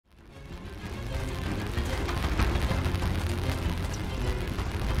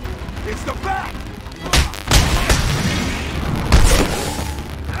It's the back!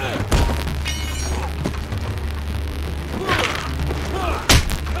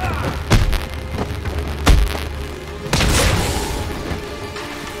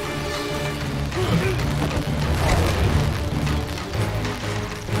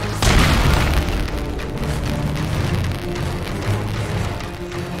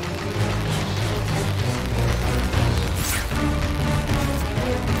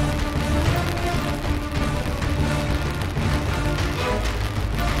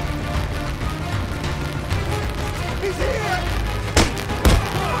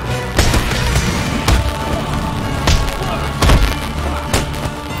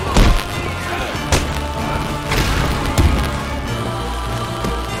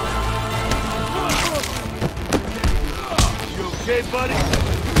 Okay, buddy?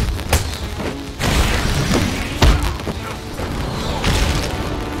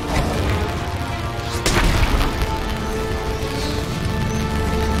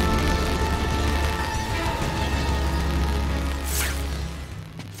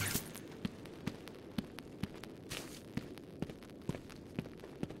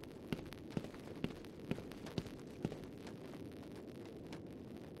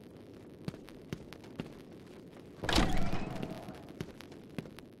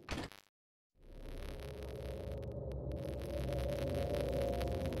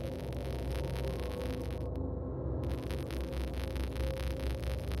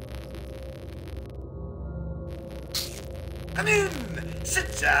 Come in!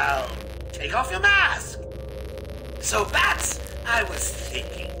 Sit down! Take off your mask! So Bats, I was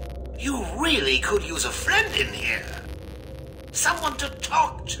thinking, you really could use a friend in here. Someone to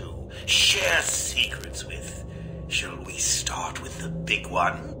talk to, share secrets with. Shall we start with the big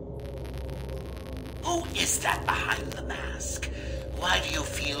one? Who is that behind the mask? Why do you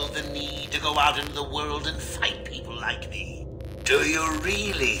feel the need to go out into the world and fight people like me? Do you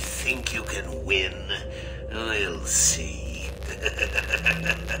really think you can win? We'll see.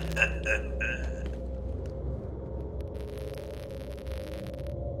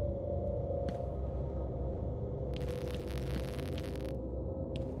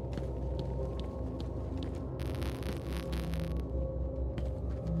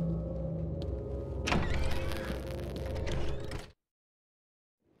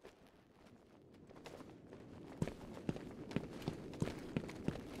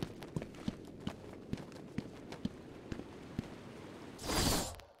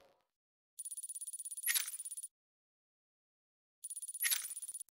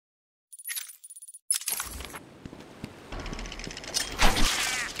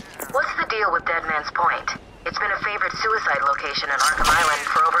 What's the deal with Dead Man's Point? It's been a favorite suicide location on Arkham Island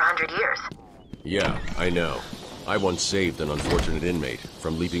for over 100 years. Yeah, I know. I once saved an unfortunate inmate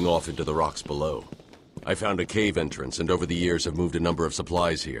from leaping off into the rocks below. I found a cave entrance and over the years have moved a number of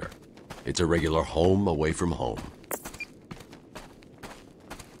supplies here. It's a regular home away from home.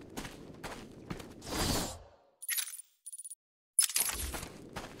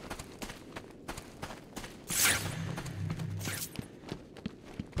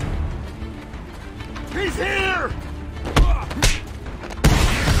 He's here!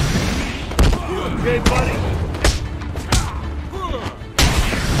 You okay, buddy?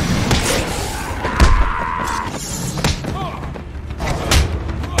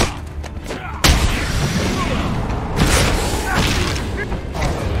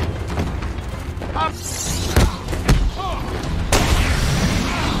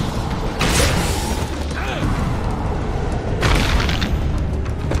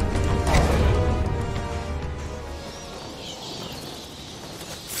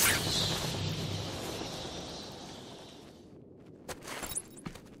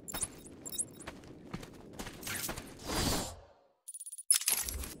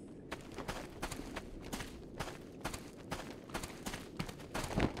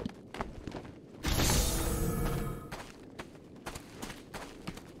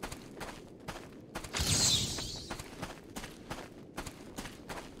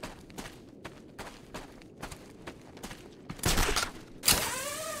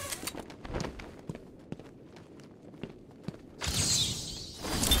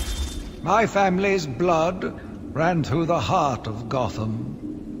 My family's blood ran through the heart of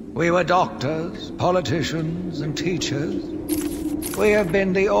Gotham. We were doctors, politicians, and teachers. We have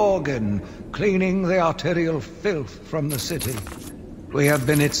been the organ cleaning the arterial filth from the city. We have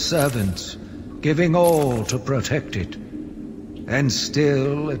been its servants, giving all to protect it. And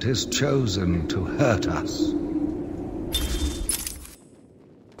still it has chosen to hurt us.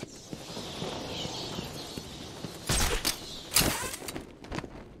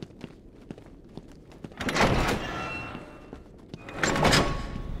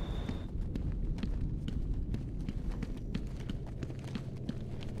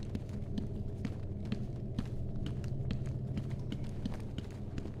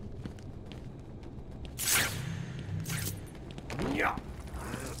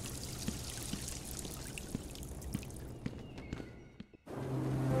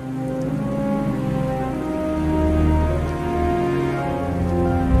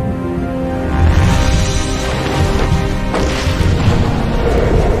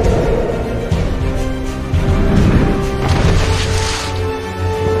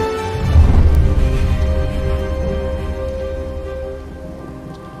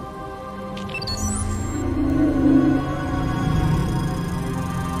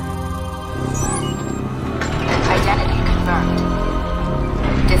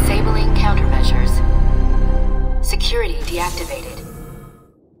 deactivated.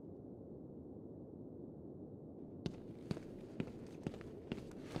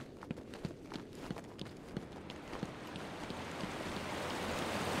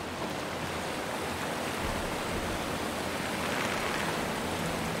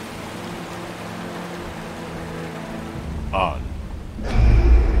 On.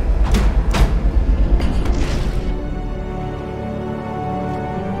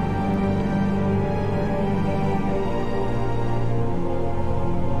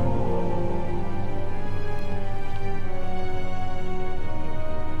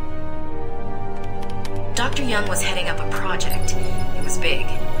 Dr. Young was heading up a project. It was big,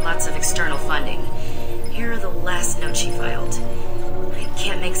 lots of external funding. Here are the last notes she filed. I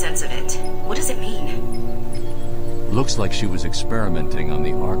can't make sense of it. What does it mean? Looks like she was experimenting on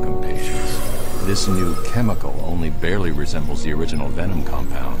the ARKHAM patients. This new chemical only barely resembles the original venom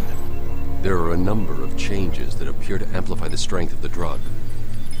compound. There are a number of changes that appear to amplify the strength of the drug.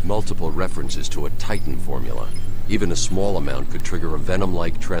 Multiple references to a Titan formula. Even a small amount could trigger a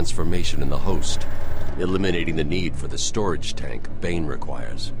venom-like transformation in the host, eliminating the need for the storage tank Bane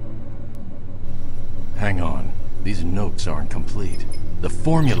requires. Hang on. These notes aren't complete. The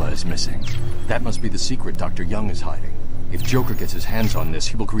formula is missing. That must be the secret Dr. Young is hiding. If Joker gets his hands on this,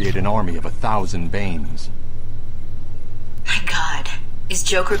 he will create an army of 1,000 Banes. My God. Is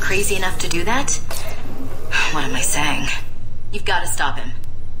Joker crazy enough to do that? What am I saying? You've got to stop him.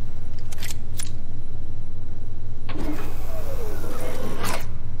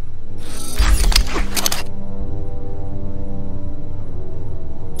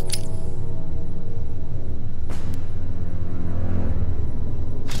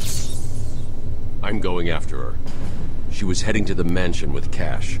 I'm going after her. She was heading to the mansion with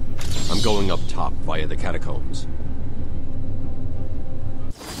cash. I'm going up top via the catacombs.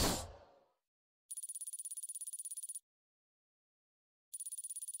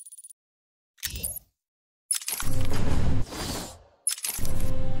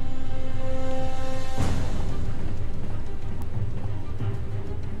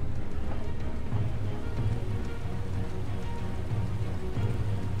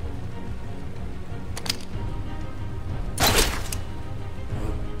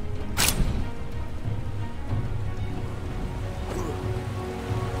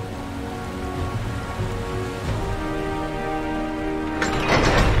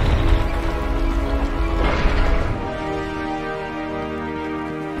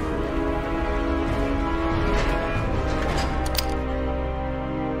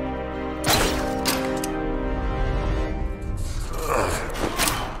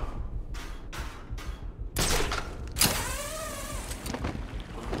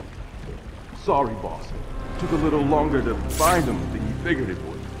 Sorry, boss. Took a little longer to find them than you figured it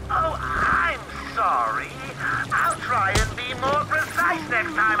would. Oh, I'm sorry. I'll try and be more precise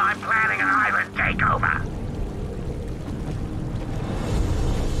next time I'm planning an island takeover.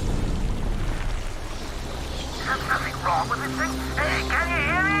 There's nothing wrong with this thing. Hey, can you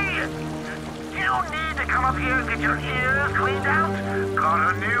hear me? You need to come up here and get your ears cleaned out.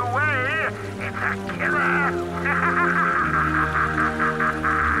 Got a new way. It's a killer.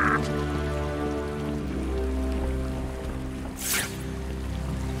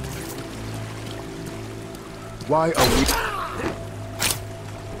 Why are we...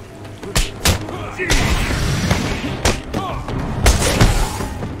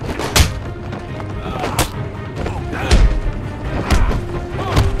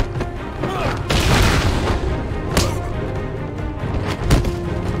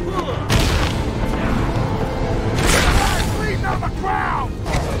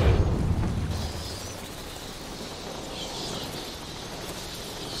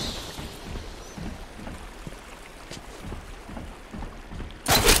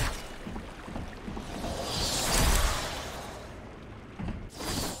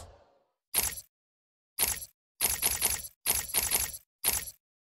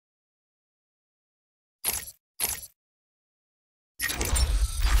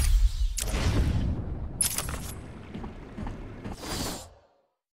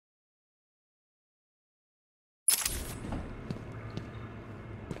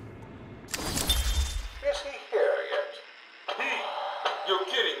 You're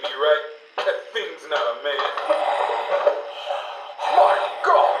kidding me, right? That thing's not a man. My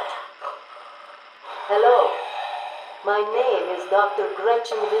God! Hello. My name is Dr.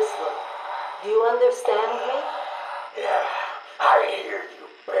 Gretchen Whistler. Do you understand me? Yeah, I hear you,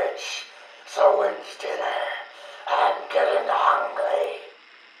 bitch. So when's dinner? I'm getting hungry.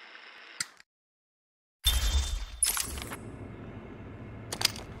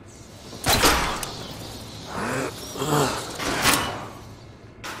 Ugh.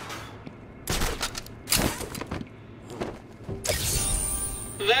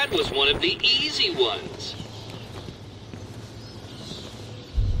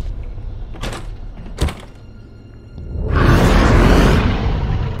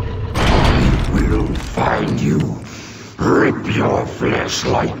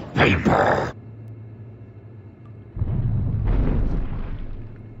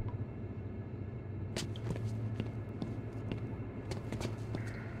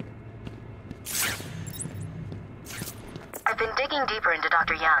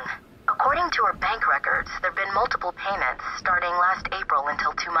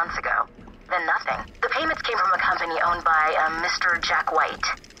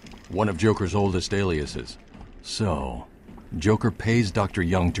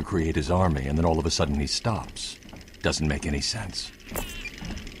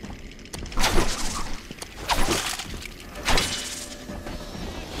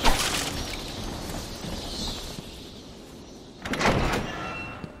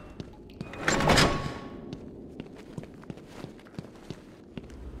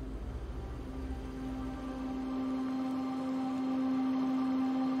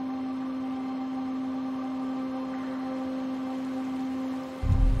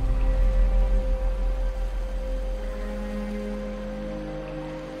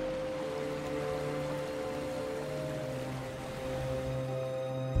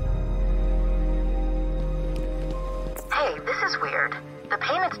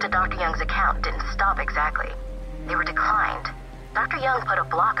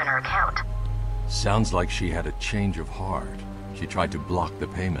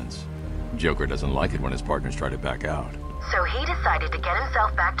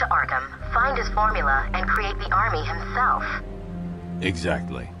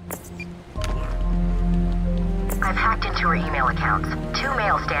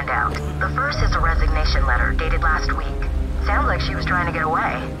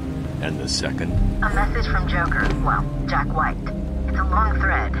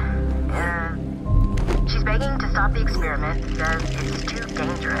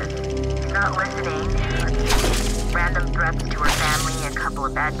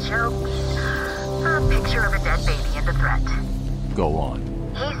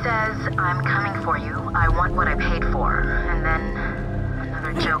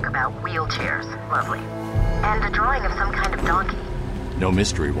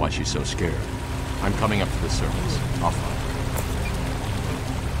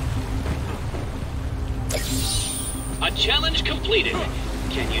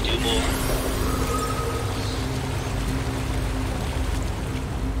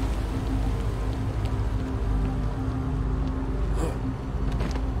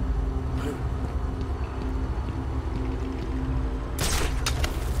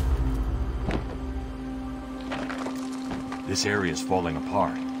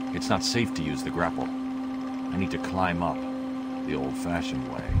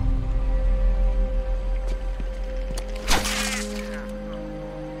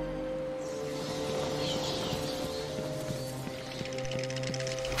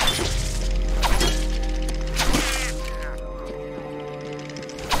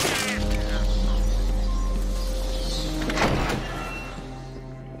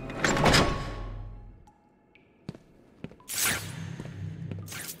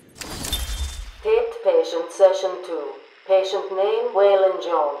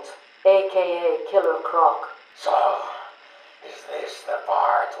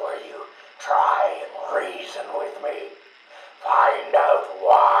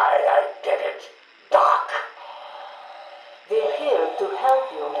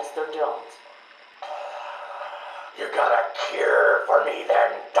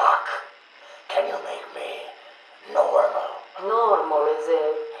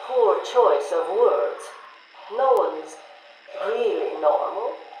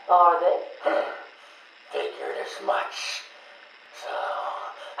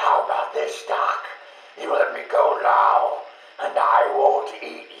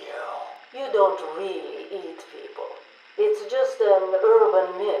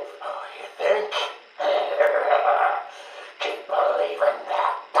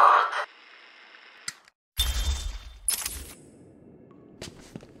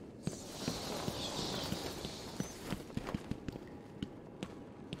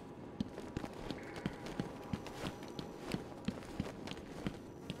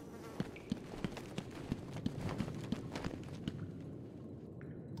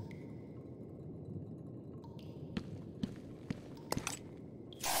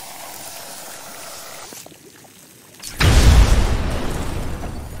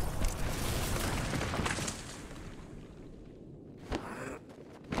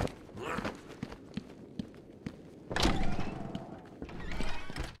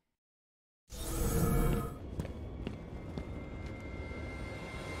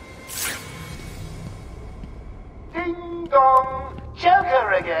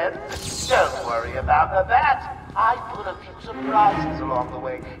 doctor again. Don't worry about the bat. I put a few surprises along the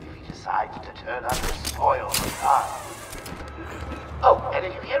way if he decides to turn up and spoil the fun. Oh, and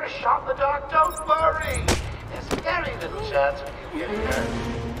if you hear a shot in the dark, don't worry. There's very little chance of you getting hurt.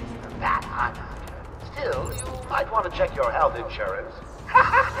 It's the bat I'm after. Still, you might want to check your health insurance.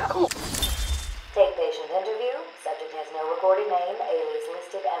 Take patient interview. Subject has no recorded name. Alias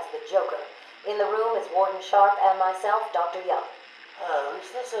listed as the Joker. In the room is Warden Sharp and myself, Dr. Young. Oh, is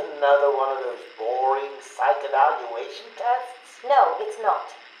this another one of those boring psych evaluation tests? No, it's not.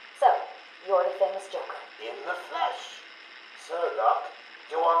 So, you're the famous Joker. In the flesh. So, Doc,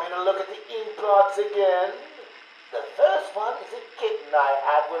 do you want me to look at the ink blots again? The first one is a kitten I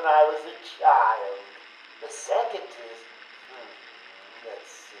had when I was a child. The second is, let's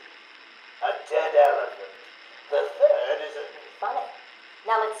see, a dead elephant. The third is a... Funny.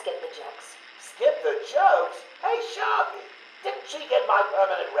 Now let's skip the jokes. Skip the jokes? Hey, Sharpie, didn't she get my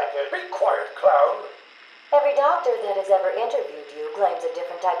permanent record? Be quiet, clown. Every doctor that has ever interviewed you claims a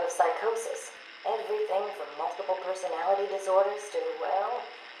different type of psychosis. Everything from multiple personality disorders to, well,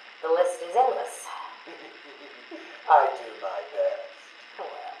 the list is endless. I do my best.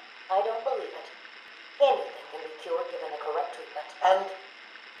 Well, I don't believe it. Anything can be cured given the correct treatment. And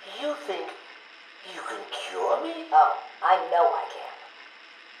you think you can cure me? Oh, I know I can.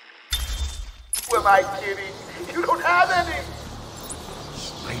 Who am I kidding? You don't have any!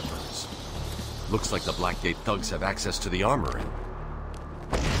 Snipers. Looks like the Blackgate thugs have access to the armory.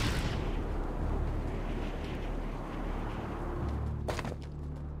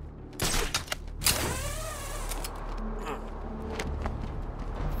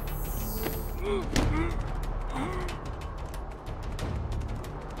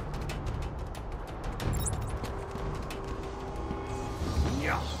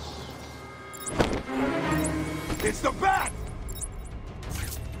 It's the bat!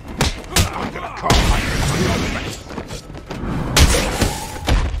 I'm gonna call my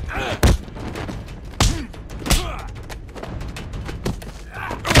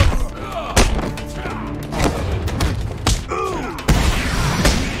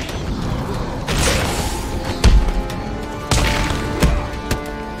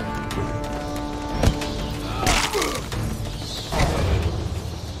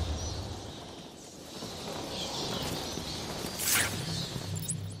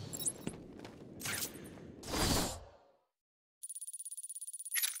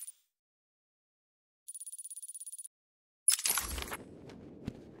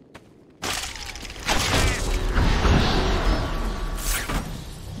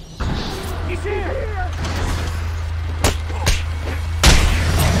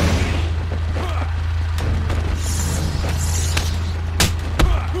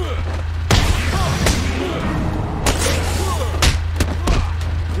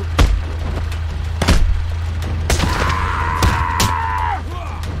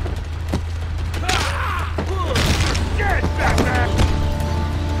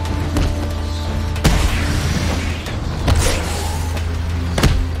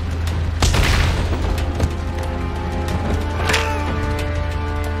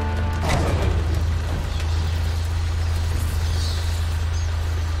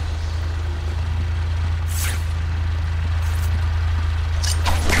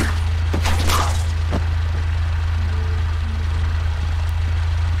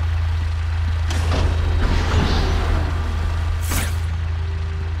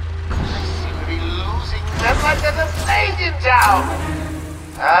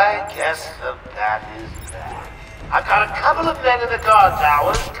I guess the bat is back. I've got a couple of men in the guard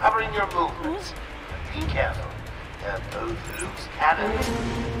towers covering your movements. But be careful. They're both loose cannons,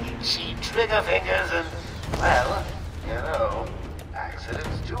 itchy trigger fingers, and, well, you know,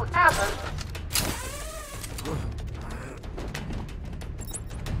 accidents do happen.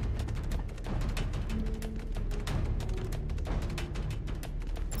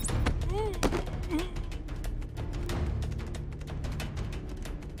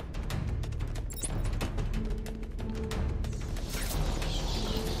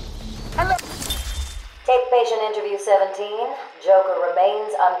 Take patient interview 17. Joker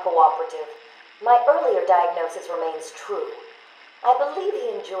remains uncooperative. My earlier diagnosis remains true. I believe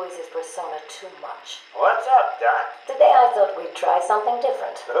he enjoys his persona too much. What's up, Doc? Today I thought we'd try something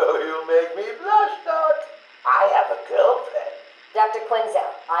different. Oh, you make me blush, Doc. I have a girlfriend. Dr. Quinzel,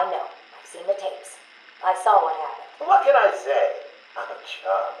 I know. I've seen the tapes. I saw what happened. What can I say? I'm a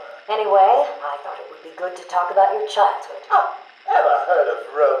charmer. Anyway, I thought it would be good to talk about your childhood. Oh, ever heard of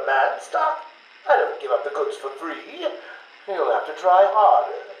romance, Doc? I don't give up the goods for free. You'll have to try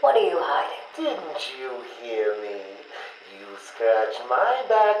harder. What are you hiding? Didn't you hear me? You scratch my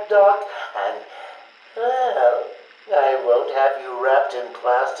back, Doc, and, well, I won't have you wrapped in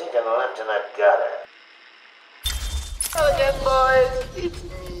plastic and left in a gutter. Hello again, boys. It's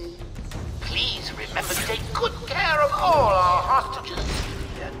me. Please remember to take good care of all our hostages.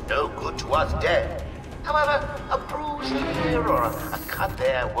 They're no good to us dead. However, a bruise here or a cut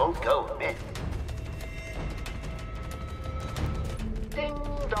there won't go amiss. Ding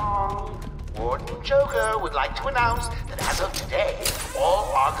dong. Warden Joker would like to announce that as of today, all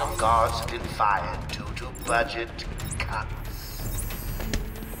Arkham guards have been fired due to budget cuts.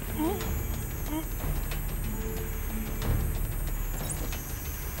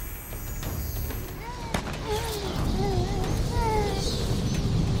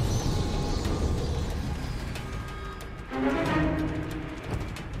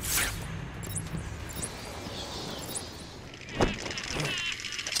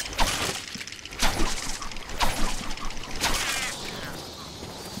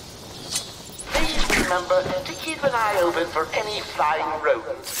 Remember to keep an eye open for any flying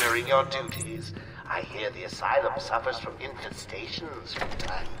rodents during your duties. I hear the asylum suffers from infestations from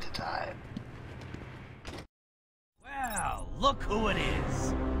time to time. Well, look who it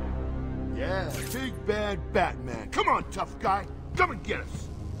is. Yeah, big bad Batman. Come on, tough guy. Come and get us.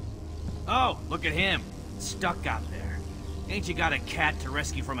 Oh, look at him. Stuck out there. Ain't you got a cat to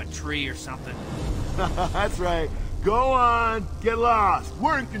rescue from a tree or something? That's right. Go on. Get lost.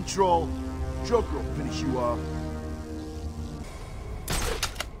 We're in control. Joker will finish you off.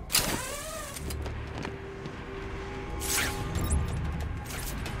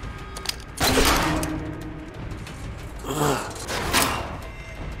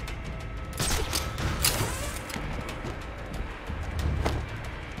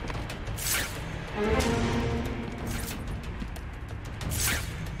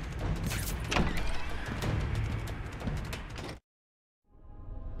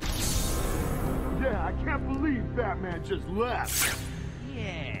 I can't believe Batman just left.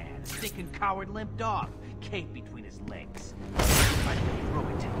 Yeah, the stinking coward limped off, cape between his legs. If I'd been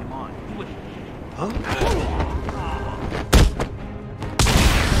heroic to take him on, he wouldn't.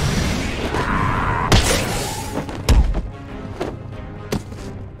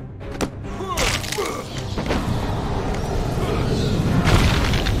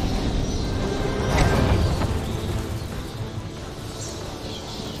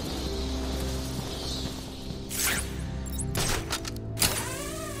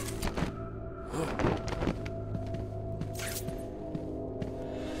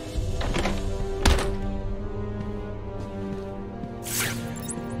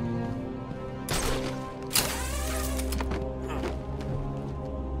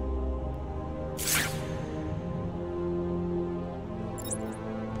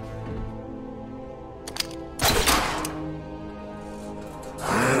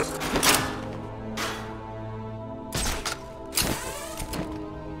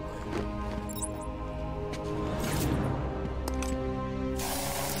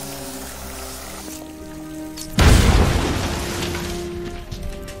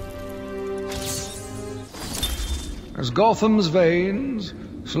 As Gotham's veins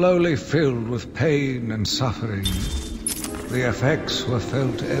slowly filled with pain and suffering, the effects were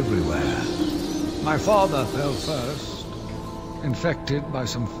felt everywhere. My father fell first, infected by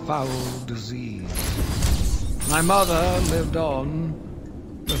some foul disease. My mother lived on,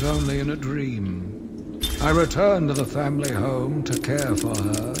 but only in a dream. I returned to the family home to care for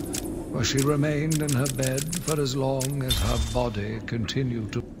her, where she remained in her bed for as long as her body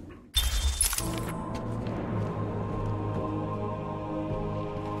continued to...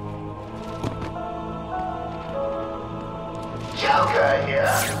 Joker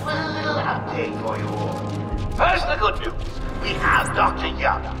here with a little update for you all. First, the good news. We have Dr.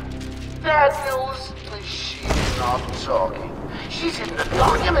 Young. Bad news, she's not talking. She's in the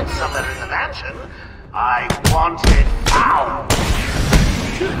document somewhere in the mansion. I want it found.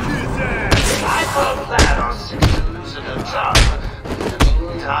 I put a plan on 6 to lose it a ton. In the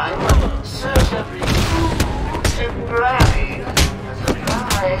meantime, search every room and Granny as a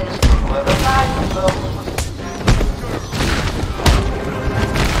prize for whoever finds them.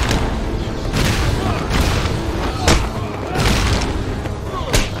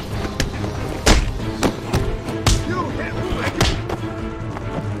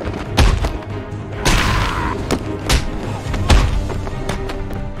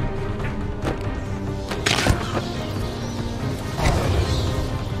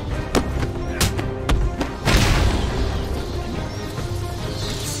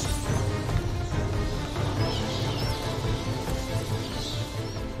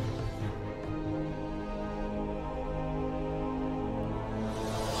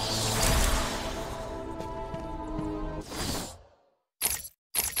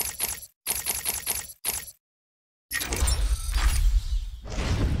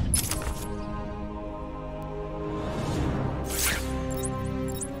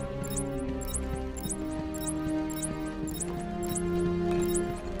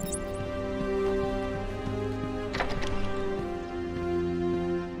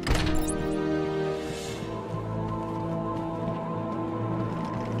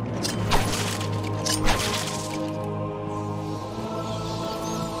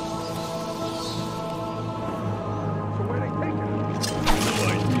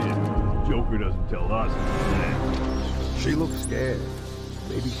 doesn't tell us. She looked scared.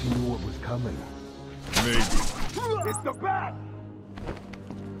 Maybe she knew what was coming. Maybe. It's the bat!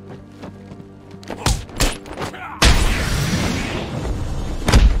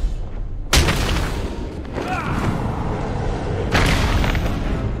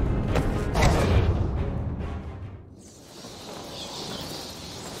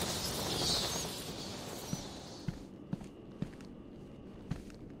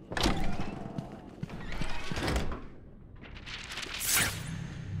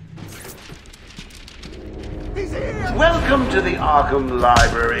 Welcome to the Arkham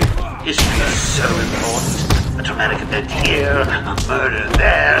Library. History is so important. A traumatic event here, a murder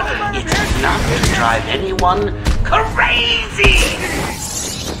there. It's enough to drive anyone crazy!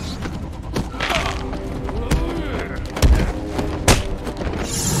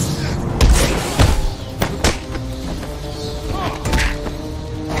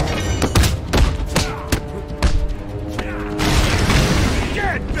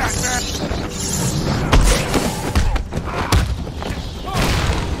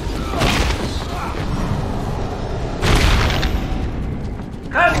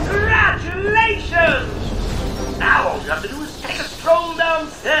 Congratulations! Now all you have to do is take a stroll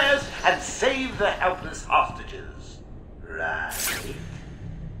downstairs and save the helpless hostages. Right?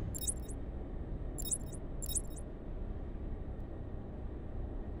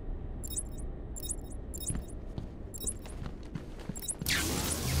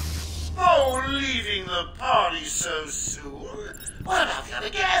 Oh, leaving the party so soon? What about the other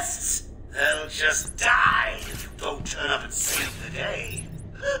guests? They'll just die if you don't turn up and save the day.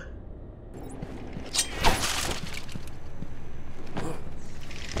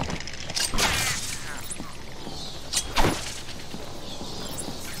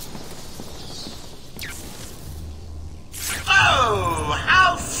 Oh,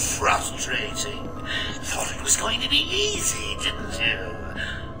 how frustrating. Thought it was going to be easy, didn't you?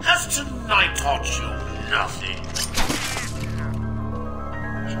 Has tonight taught you nothing?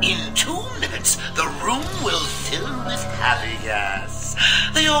 In 2 minutes, the room will fill with happy gas.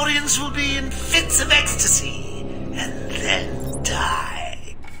 The audience will be in fits of ecstasy, and then die.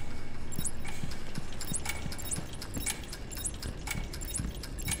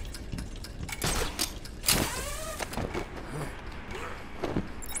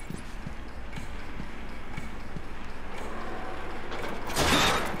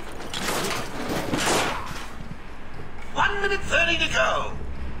 To go.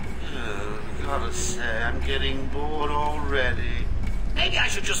 Gotta say, I'm getting bored already. Maybe I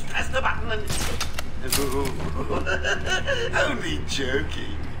should just press the button and... Only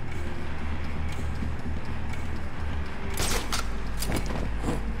joking.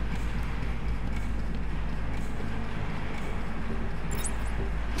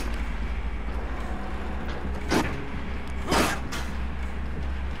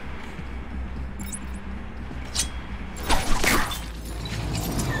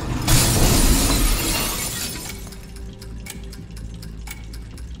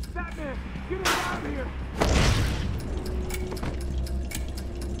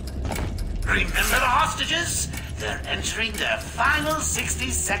 Remember the hostages? They're entering their final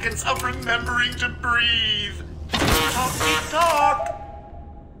 60 seconds of remembering to breathe. Talk.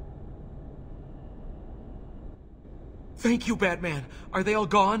 Thank you, Batman. Are they all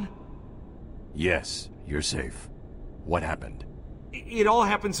gone? Yes, you're safe. What happened? It all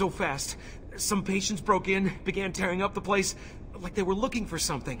happened so fast. Some patients broke in, began tearing up the place, like they were looking for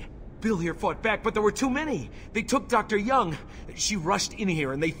something. Bill here fought back, but there were too many. They took Dr. Young. She rushed in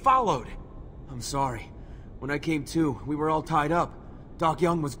here and they followed. I'm sorry. When I came to, we were all tied up. Doc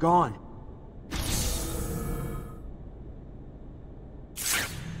Young was gone.